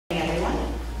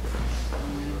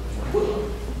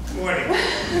morning.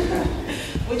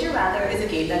 Would you rather is a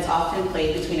game that's often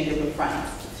played between a group of friends.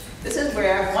 This is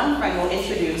where one friend will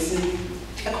introduce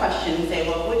a question and say,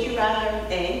 well, would you rather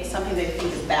A, something they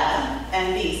think is bad,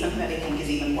 and B, something that they think is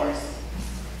even worse?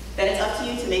 Then it's up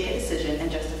to you to make a decision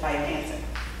and justify your answer.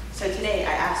 So today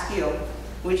I ask you,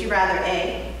 would you rather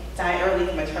A, die early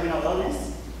from a terminal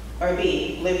illness, or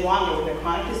B, live longer with a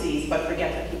chronic disease but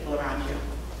forget the people around you?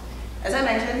 As I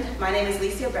mentioned, my name is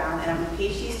Lecia Brown, and I'm a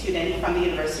PhD student from the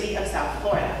University of South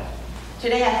Florida.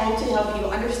 Today I hope to help you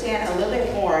understand a little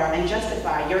bit more and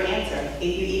justify your answer,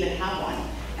 if you even have one,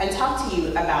 and talk to you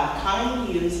about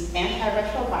commonly used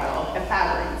antiretroviral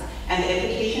efavirenz and the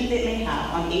implications it may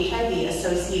have on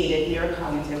HIV-associated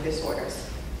neurocognitive disorders.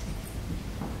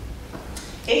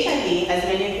 HIV, as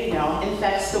many of you know,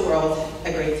 infects the world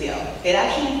a great deal. It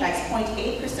actually infects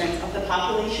 0.8% of the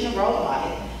population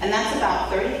worldwide, and that's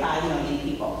about 35 million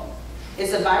people.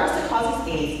 It's a virus that causes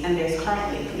AIDS, and there's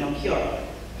currently no cure.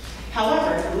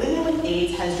 However, living with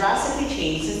AIDS has drastically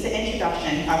changed since the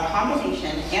introduction of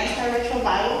combination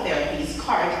antiretroviral therapies,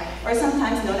 CART, or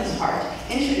sometimes known as HART,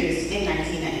 introduced in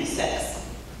 1996.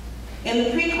 In the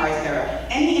pre-CART era,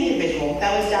 any individual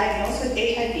that was diagnosed with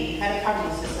HIV had a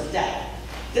prognosis of death.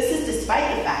 This is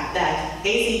despite the fact that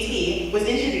AZT was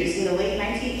introduced in the late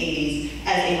 1980s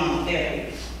as a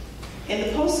monotherapy. In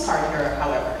the post-CART era,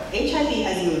 however, HIV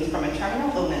has moved from a terminal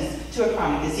illness to a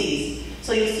chronic disease.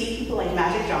 So you'll see people like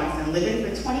Magic Johnson living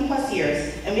for 20 plus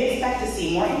years, and we expect to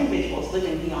see more individuals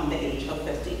living beyond the age of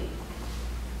 50.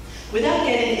 Without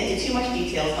getting into too much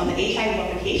details on the HIV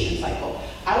replication cycle,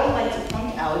 I would like to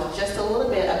point out just a little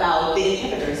bit about the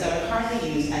inhibitors that are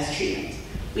currently used as treatment.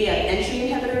 We have entry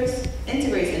inhibitors,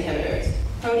 integrase inhibitors,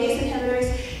 protease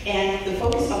inhibitors, and the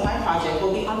focus of my project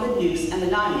will be on the nukes and the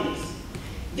non-nukes.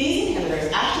 These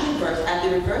inhibitors actually work at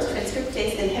the reverse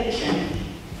transcriptase inhibition,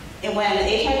 and when the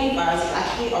HIV virus is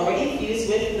actually already fused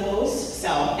with the host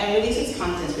cell and releases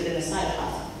contents within the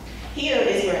cytoplasm. Here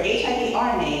is where HIV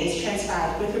RNA is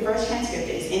transcribed with reverse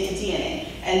transcriptase into DNA,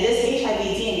 and this HIV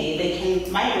DNA they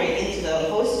can migrate into the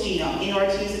host genome in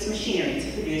order to use its machinery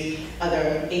to produce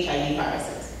other HIV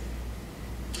viruses.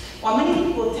 What many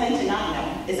people tend to not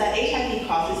know is that HIV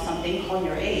causes something called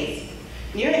neurAIDS.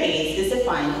 NeurAIDS is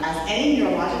defined as any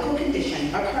neurological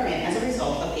condition occurring as a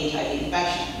result of HIV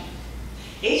infection.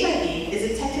 HIV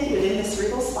is detected within the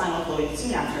cerebral spinal fluid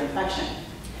soon after infection.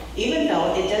 Even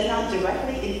though it does not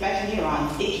directly infect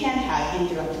neurons, it can have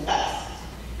indirect effects.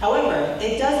 However,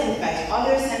 it does infect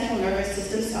other central nervous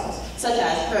system cells, such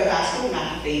as perivascular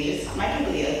macrophages,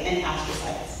 microglia, and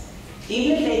astrocytes.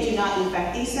 Even if they do not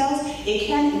infect these cells, it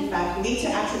can in fact lead to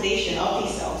activation of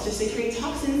these cells to secrete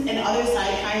toxins and other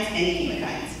cytokines and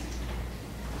chemokines.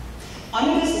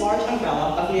 Under this large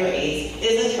umbrella of neurAIDS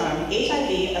is the term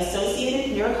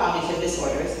HIV-associated neurocognitive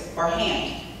disorders, or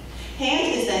HAND.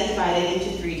 HAND is then divided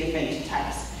into three different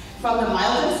types, from the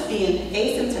mildest being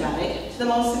asymptomatic to the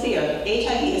most severe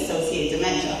HIV-associated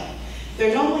dementia.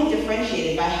 They're normally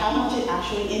differentiated by how much it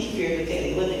actually interferes with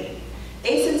daily living.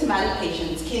 Asymptomatic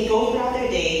patients can go throughout their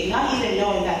day not even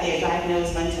knowing that they are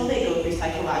diagnosed until they go through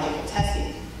psychological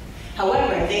testing.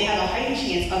 However, they have a heightened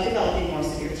chance of developing more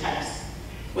severe types.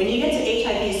 When you get to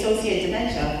HIV-associated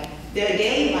dementia, their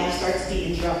daily life starts to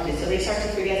be interrupted. So they start to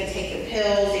forget to take their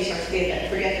pills, they start to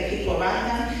forget the people around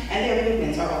them, and their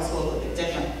movements are also a little bit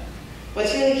different.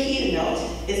 What's really key to note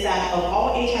is that of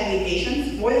all HIV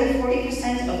patients, more than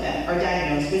 40% of them are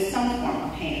diagnosed with some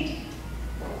form of HAND.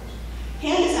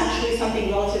 HAND is actually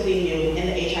something relatively new in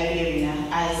the HIV arena,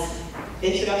 as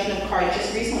the introduction of CART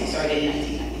just recently started in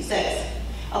 1996.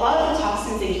 A lot of the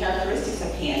toxins and characteristics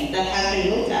of HAND that have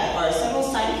been looked at are several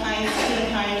cytokines,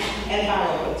 chemokines, and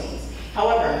viral proteins.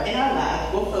 However, in our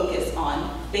lab, we'll focus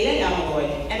on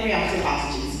beta-amyloid and reactive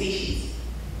oxygen species.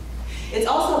 It's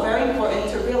also very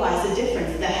important to realize the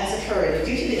difference that has occurred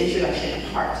due to the introduction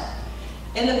of CART.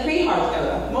 In the pre-HART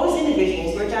era, most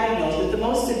individuals were diagnosed with the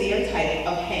most severe type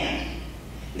of HAND.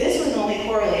 This was only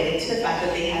correlated to the fact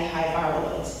that they had high viral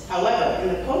loads. However, in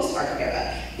the post-HART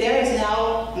era, there is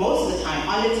now, most of the time,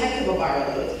 undetectable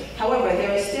viral loads. However,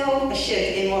 there is still a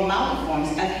shift in more mild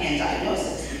forms of HAND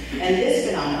diagnosis, and this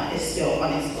phenomenon is still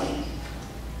unexplained.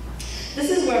 This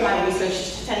is where my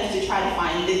research tends to try to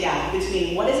find the gap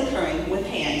between what is occurring with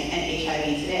HAND and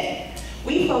HIV today.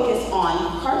 We focus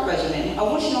on CART regimen,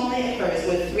 of which normally occurs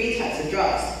with 3 types of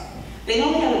drugs. They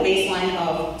normally have a baseline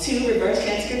of 2 reverse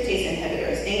transcriptase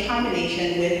inhibitors in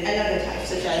combination with another type,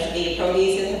 such as a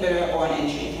protease inhibitor or an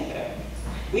entry inhibitor.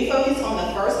 We focus on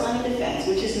the first line of defense,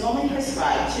 which is normally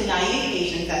prescribed to naive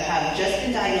patients that have just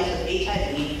been diagnosed with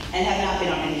HIV and have not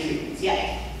been on any treatments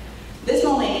yet. This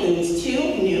normally includes 2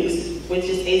 nukes, which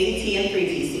is AZT and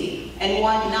 3TC, and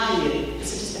one non-new,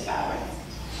 this is just efavirenz.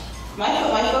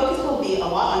 My focus will be a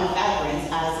lot on efavirenz,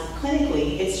 as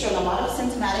clinically it's shown a lot of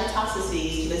symptomatic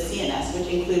toxicities to the CNS,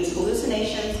 which includes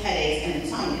hallucinations, headaches, and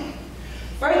insomnia.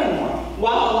 Furthermore,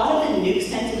 while a lot of the nukes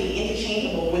tend to be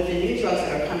interchangeable with the new drugs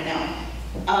that are coming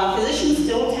out, physicians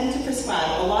still tend to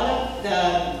prescribe a lot of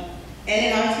the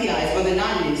NNRTIs, or the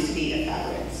non-nukes, to be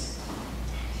efavirenz.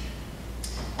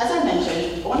 As I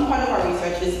mentioned, one part of our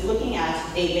research is looking at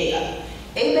A-beta.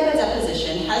 A-beta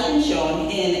deposition has been shown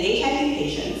in HIV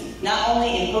patients, not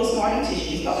only in postmortem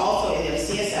tissues, but also in their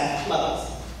CSF levels.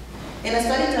 In a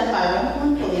study done by Remco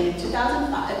and Killian in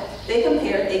 2005, they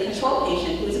compared a control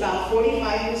patient who was about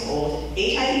 45 years old,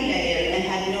 HIV negative, and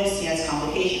had no CNS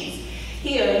complications.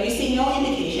 Here, you see no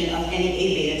indication of any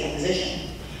A-beta deposition.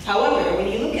 However, when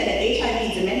you look at an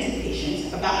HIV demented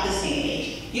patient about the same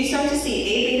age, you start to see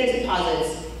A-beta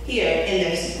deposits here in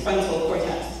their frontal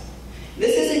cortex.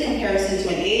 This is in comparison to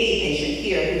an AD patient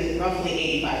here who's roughly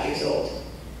 85 years old.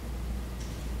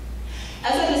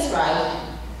 As I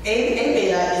described,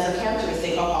 A-beta is a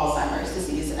characteristic of Alzheimer's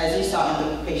disease, as you saw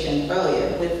in the patient earlier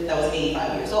that was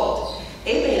 85 years old.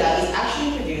 A-beta is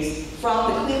actually produced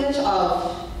from the cleavage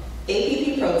of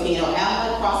APP protein, or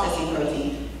amyloid processing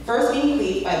protein, first being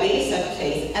cleaved by beta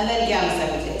secretase and then gamma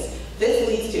secretase. This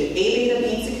leads to A-beta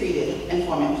being secreted and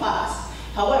forming plaques.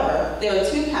 However, there are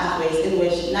two pathways in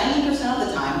which 90% of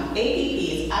the time, APP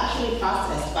is actually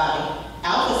processed by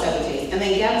alpha secretase and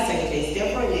then gamma secretase,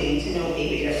 therefore leading to no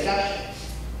A-beta production.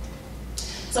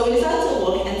 So we decided to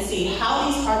look and see how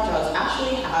these heart drugs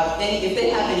actually have, if they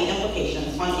have any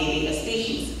implications on A-beta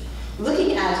species.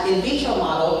 Looking at in vitro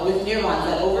model with neurons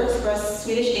that overexpress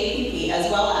Swedish APP,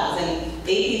 as well as an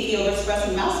APP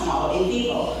overexpressing mouse model in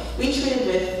vivo, we treated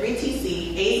with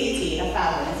 3TC, AZT,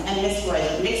 efavirenz, and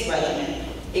mixed regimen,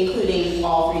 including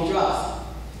all three drugs.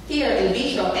 Here, in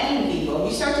vitro and in vivo,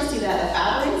 you start to see that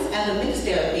efavirenz and the mixed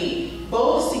therapy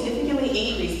both significantly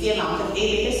increase the amount of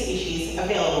A-beta species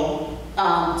available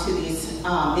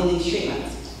in these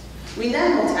treatments. We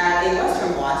then looked at a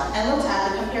Western blot and looked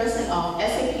at the comparison of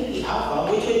SAPP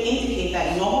alpha, which would indicate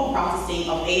that normal processing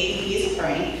of APP is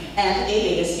occurring, and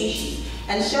A-beta species,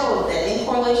 and showed that in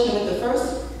correlation with the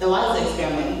first ELISA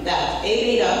experiment, that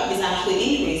A-beta is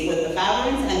actually increased with the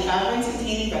efavirenz and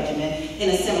efavirenz-containing regimen in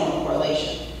a similar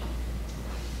correlation.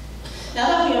 Now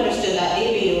that we understood that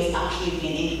A-beta was actually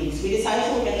being increased, we decided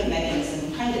to look at the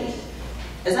mechanism behind it.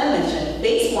 As I mentioned,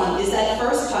 base 1 is that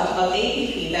first cut of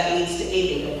APP that leads to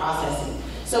A-beta processing.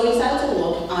 So we decided to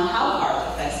look on how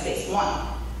PARP affects base 1.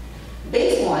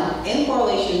 Base 1, in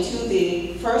correlation to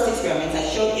the first experiments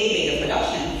that showed A-beta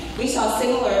production, we saw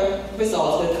similar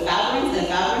results with efavirenz and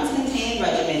efavirenz-containing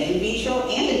regimen in vitro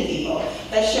and in vivo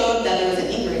that showed that there was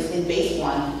an increase in base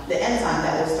 1, the enzyme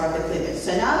that will start the cleavage.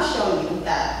 So now I'm showing you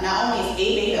that not only is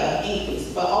A-beta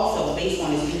increased, but also base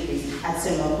 1 is increased at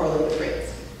similar correlative rates.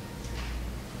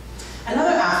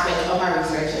 Another aspect of my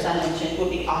research, as I mentioned,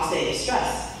 would be oxidative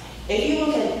stress. If you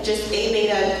look at just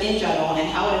A-beta in general and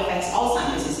how it affects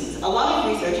Alzheimer's disease, a lot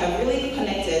of research have really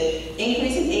connected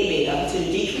increase in A-beta to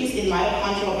a decrease in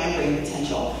mitochondrial membrane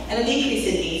potential and a decrease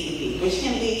in ATP, which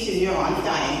can lead to neurons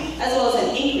dying, as well as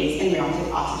an increase in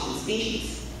reactive oxygen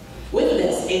species. With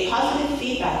this, a positive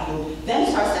feedback loop then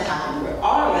starts to happen where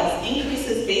ROS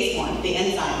increases base 1, the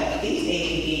enzyme that leads to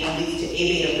ATP and leads to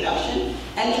A-beta production,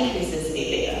 and increases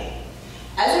A-beta.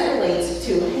 As it relates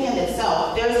to hand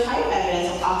itself, there is higher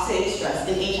evidence of oxidative stress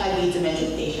in HIV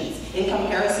demented patients in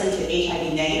comparison to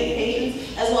HIV negative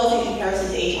patients, as well as in comparison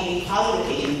to HIV positive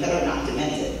patients that are not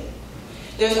demented.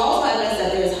 There's also evidence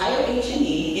that there is higher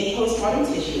H&E in postmortem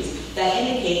tissues that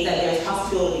indicates that there is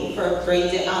possibility for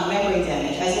membrane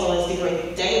damage, as well as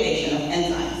degradation of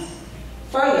enzymes.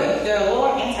 Further, there are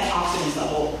lower antioxidant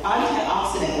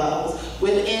levels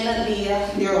within the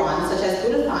neurons, such as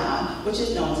glutathione, which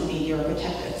is known to be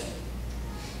neuroprotective.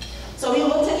 So we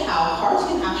looked at how PARPs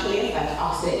can actually affect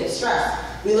oxidative stress.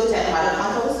 We looked at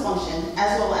mitochondrial dysfunction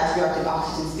as well as reactive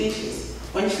oxygen species.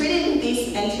 When treating these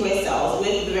N2A cells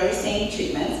with the very same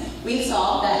treatments, we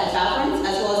saw that efavirenz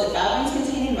as well as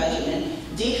efavirenz-containing regimen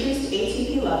decreased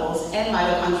ATP levels and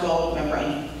mitochondrial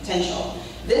membrane potential.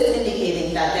 This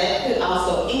indicating that that could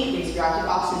also increase reactive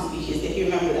oxygen species, if you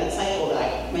remember that cycle that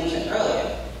I mentioned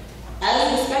earlier.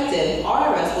 As expected,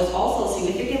 RRS was also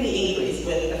significantly increased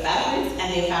with efavirenz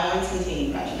and the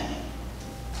efavirenz-containing regimen.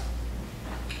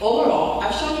 Overall,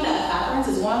 I've shown you that efavirenz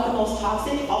is one of the most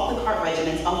toxic off-the-cart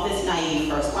regimens of this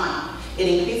naive first line. It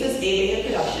increases A-beta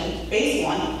production, base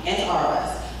 1, and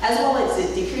RRS, as well as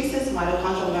it decreases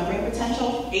mitochondrial membrane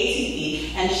potential,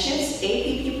 ATP, and shifts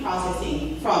APP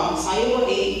processing from soluble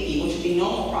APP, which would be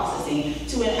normal processing,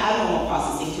 to an abnormal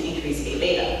processing to increase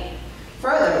A-beta.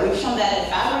 Further, we've shown that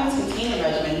efavirenz containment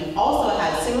regimen also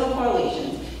had similar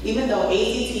correlations, even though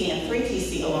AZT and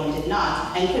 3TC alone did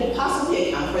not, and could possibly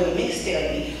account for the mixed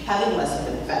therapy having less of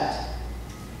an effect.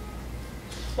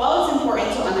 While it's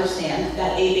important to understand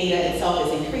that A beta itself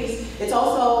is increased, it's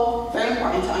also very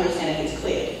important to understand if it's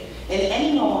cleared. In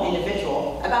any normal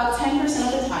individual, about 10%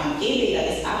 of the time, A beta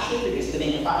is actually produced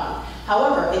within your body.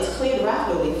 However, it's cleared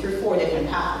rapidly through 4 different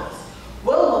pathways.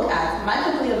 We'll look at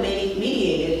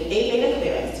microglia-mediated A beta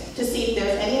clearance to see if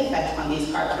there's any effect on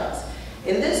these CAR drugs.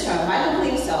 In this term,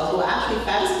 microglia cells will actually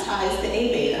phagocytize the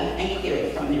A beta and clear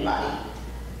it from your body.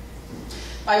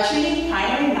 By treating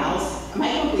primary mouse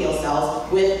microglial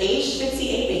cells with H50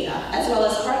 A beta, as well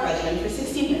as CAR regimen for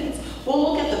 60 minutes,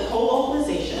 we'll look at the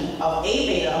co-localization of A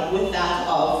beta with that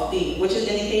of the, which is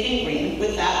indicated in green,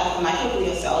 with that of the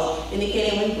microglial cells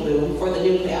indicated in blue for the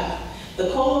nuclei. The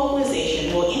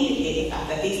co-localization will indicate the fact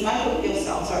that these microglial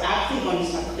cells are actually going to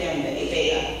start clearing the A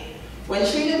beta. When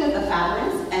treated with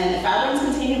efavirenz and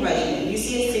efavirenz-containing regimen, you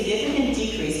see a significant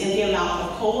decrease in the amount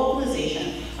of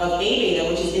co-localization of A beta,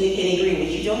 which is indicated in green,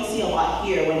 which you don't see a lot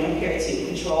here when compared to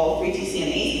control, 3TC,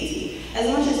 and AZT,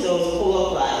 as much as those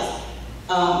co-localized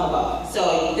above.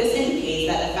 So this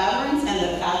indicates that efavirenz and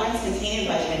the efavirenz-containing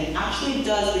regimen actually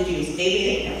does reduce A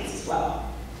beta clearance as well.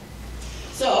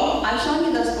 So I've shown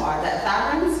you thus far that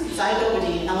efavirenz,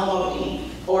 zidovudine, and lamivudine,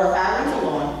 or efavirenz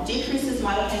alone, decreases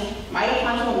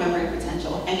mitochondrial membrane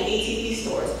potential and ATP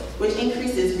stores, which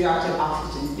increases reactive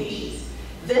oxygen species.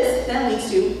 This then leads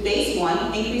to base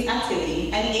 1, increased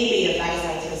activity, and A beta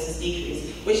phagocytosis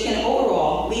decrease, which can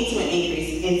overall lead to an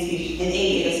increase in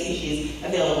A beta species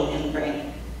available in the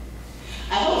brain.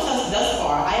 I hope thus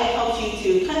far I have helped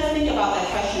you to kind of think about that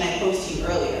question I posed to you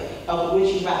earlier, of would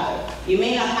you rather. You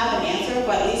may not have an answer,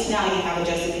 but at least now you have a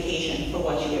justification for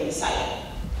what you have decided.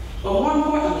 But more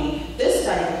importantly, this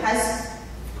study has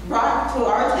brought to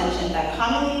our attention that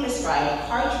commonly prescribed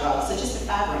CAR drugs, such as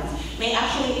efavirenz, may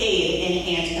actually aid in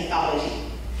enhanced pathology.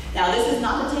 Now, this is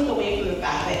not to take away from the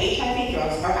fact that HIV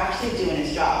drugs are actually doing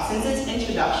its job. Since its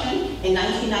introduction in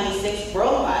 1996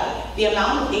 worldwide, the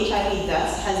amount of HIV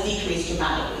deaths has decreased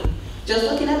dramatically. Just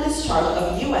looking at this chart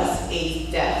of US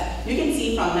AIDS deaths, you can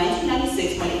see from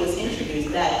 1996 when it was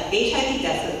introduced that HIV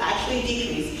deaths have actually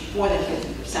decreased more than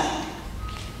 50%.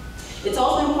 It's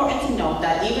also important to note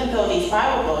that even though these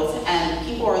viral loads and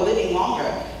people are living longer,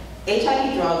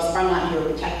 HIV drugs are not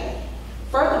neuroprotective.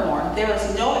 Furthermore, there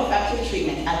is no effective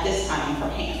treatment at this time for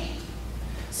hand.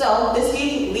 So this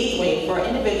gives leeway for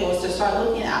individuals to start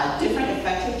looking at different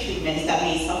effective treatments that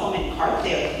may supplement CAR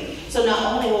therapy. So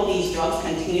not only will these drugs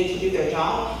continue to do their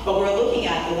job, but we're looking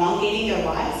at elongating their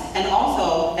lives and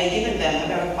also at giving them a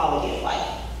better quality of life.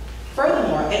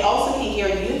 Furthermore, it also can gear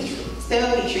youth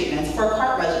therapy treatments for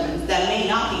CAR regimens that may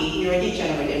not be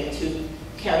neurodegenerative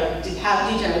to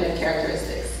have degenerative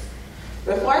characteristics.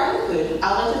 Before I conclude,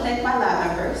 I'd like to thank my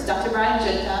lab members, Dr. Brian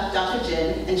Jinta, Dr.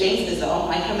 Jin, and James Izzo,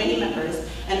 my committee members,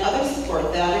 and other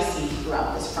support that I received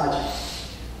throughout this project.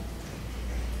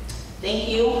 Thank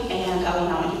you, and I will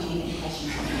now entertain any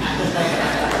questions from you.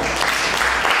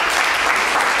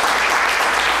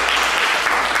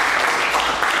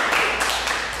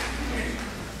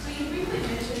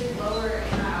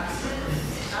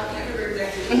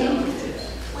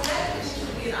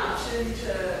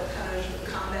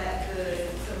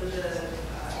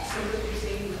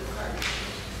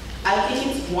 I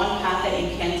think it's one path that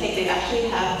you can take. They actually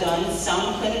have done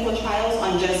some clinical trials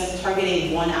on just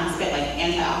targeting one aspect, like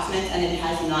antioxidants, and it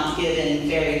has not given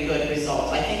very good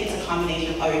results. I think it's a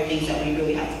combination of other things that we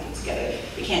really have to put together.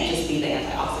 It can't just be the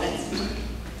antioxidants.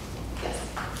 Yes.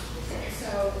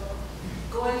 So,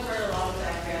 going further along with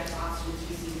that antioxidant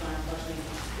species non-functioning,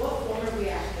 what form of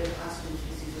reactive oxygen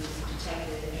species was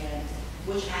detected, and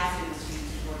which acid is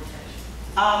used for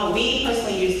detection? We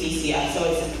personally use DCF,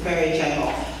 so it's very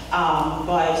general.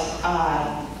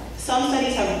 Some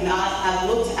studies have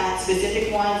looked at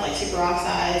specific ones like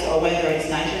superoxides or whether it's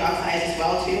nitric oxides as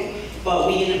well too, but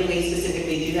we didn't really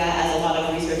specifically do that, as a lot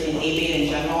of research in A beta in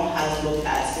general has looked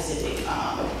at specific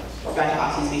reactive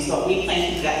oxygen species. So we plan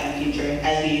to do that in the future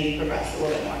as we progress a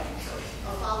little bit more. A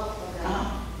follow-up on that.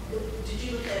 Did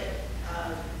you look at,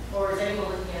 or is anyone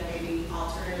looking at maybe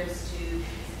alternatives to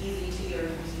EZT or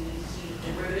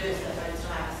EZT derivatives that might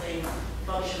still have the same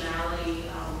functionality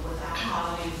without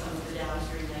causing some of the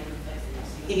downstream negative effects that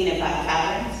you see? Even if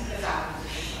efavirenz? Exactly.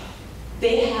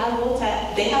 They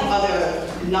have other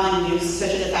non-use,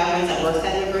 such as efavirenz that works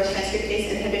at reverse transcriptase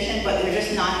inhibition, but they're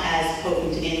just not as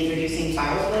potent in reducing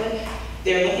viral load.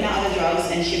 They're looking at other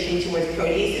drugs and shifting towards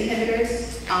protease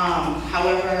inhibitors.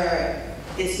 However,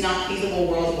 it's not feasible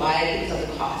worldwide because of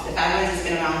the cost. Efavirenz has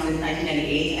been around since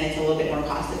 1998, and it's a little bit more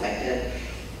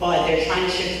but they're trying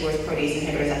to shift towards protease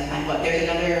inhibitors at the time. But there's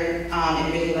another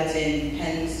individual that's in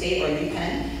Penn State or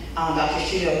UPenn, Dr.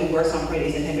 Shudo, who works on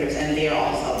protease inhibitors, and they are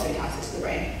also very toxic to the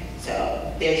brain.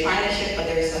 So they're trying to shift, but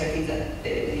there's other things that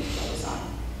they really need to focus on.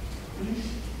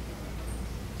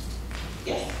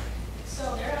 Yes?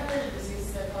 So there are other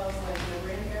diseases that cause like the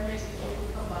brain damage. Can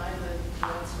you combine the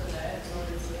drugs for that in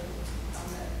order to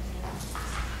combat?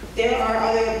 There are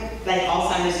other, like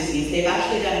Alzheimer's disease. They've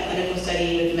actually done a clinical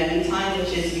study with mementine,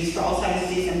 which is used for Alzheimer's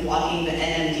disease and blocking the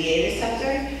NMDA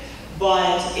receptor,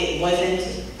 but it wasn't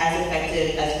as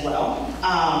effective as well.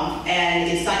 And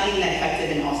it's not even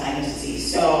effective in Alzheimer's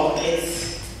disease. So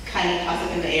it's kind of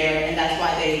toxic in the air, and that's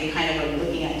why they kind of are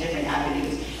looking at different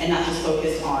avenues and not just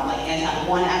focused on like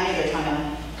one avenue. They're trying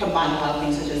to combine a lot of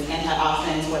things such as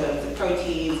antioxidants, whether it's the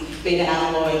proteins, beta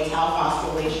amyloid, tau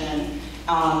phosphorylation.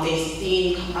 They've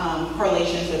seen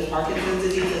correlations with Parkinson's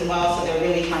disease as well, so they're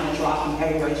really trying to draw from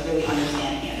everywhere to really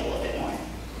understand and a little bit more.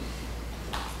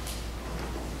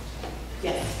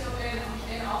 Yes? So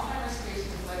in Alzheimer's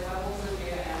patients, like levels of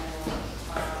beta amyloid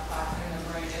plaque in the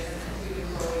brain isn't completely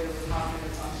correlated with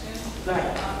cognitive function. Right.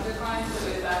 Decline, so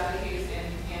is that the case in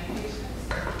patients?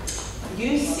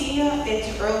 You see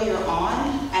it earlier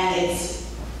on, and it's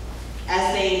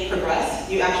as they progress,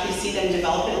 you actually see them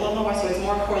develop it a little more, so it's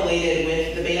more correlated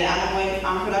with the beta amyloid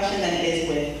production than it is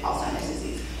with Alzheimer's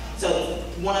disease. So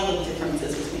one of the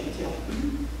differences between the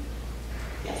two.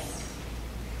 Yes?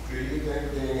 Do you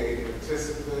think being a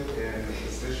participant in the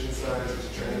physician sciences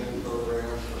training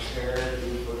program prepared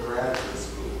you for graduate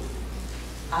school?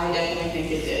 I definitely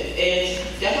think it did.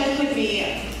 It definitely put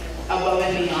me above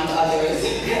and beyond others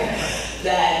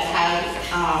that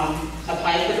have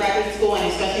applied for graduate school,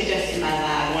 and especially just in my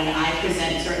lab, when I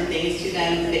present certain things to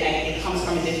them, it comes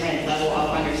from a different level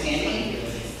of understanding.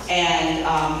 And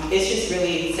it's just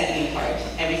really set me apart.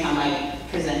 Every time I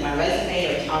present my resume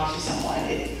or talk to someone,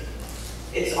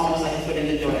 it's almost like a foot in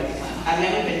the door every time. I've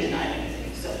never been denied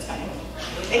anything, so it kind of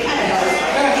knows.